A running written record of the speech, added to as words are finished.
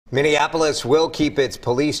Minneapolis will keep its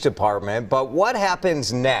police department, but what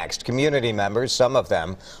happens next? Community members, some of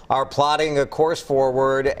them, are plotting a course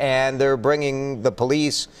forward, and they're bringing the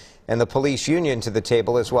police and the police union to the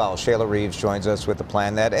table as well. Shayla Reeves joins us with a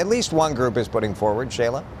plan that at least one group is putting forward.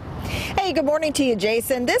 Shayla? Hey, good morning to you,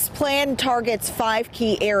 Jason. This plan targets 5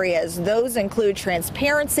 key areas. Those include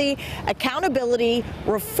transparency, accountability,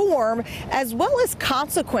 reform, as well as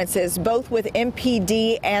consequences, both with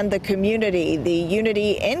MPD and the community. The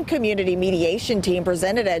Unity in Community Mediation team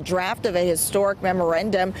presented a draft of a historic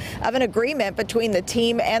memorandum of an agreement between the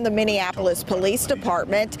team and the Minneapolis Police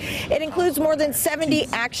Department. It includes more than 70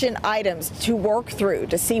 action items to work through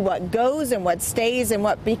to see what goes and what stays and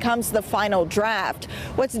what becomes the final draft.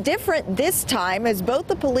 What's different this time is both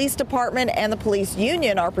the police department and the police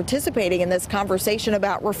union are participating in this conversation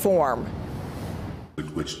about reform.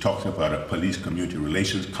 Which talks about a police community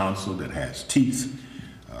relations council that has teeth,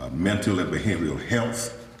 mental and behavioral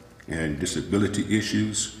health and disability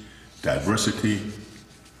issues, diversity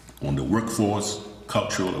on the workforce,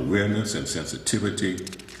 cultural awareness and sensitivity,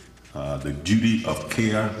 the duty of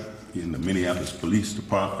care in the Minneapolis Police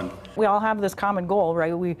Department. We all have this common goal,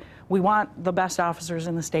 right? We want the best officers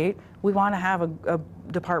in the state. We want to have a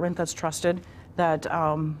department that's trusted, that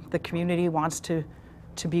the community wants to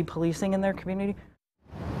be policing in their community.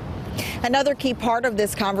 Another key part of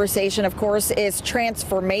this conversation, of course, is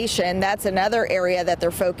transformation. That's another area that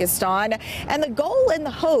they're focused on. And the goal and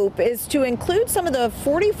the hope is to include some of the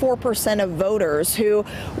 44% of voters who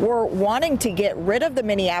were wanting to get rid of the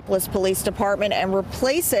Minneapolis Police Department and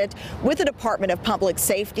replace it with the Department of Public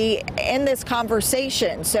Safety in this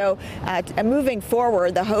conversation. So moving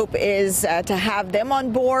forward, the hope is to have them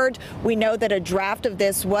on board. We know that a draft of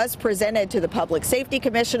this was presented to the Public Safety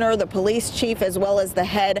Commissioner, the police chief, as well as the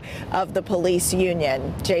head of the police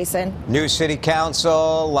union. Jason? New city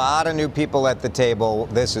council, a lot of new people at the table.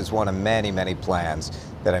 This is one of many, many plans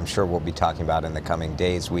that I'm sure we'll be talking about in the coming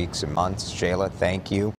days, weeks, and months. Shayla, thank you.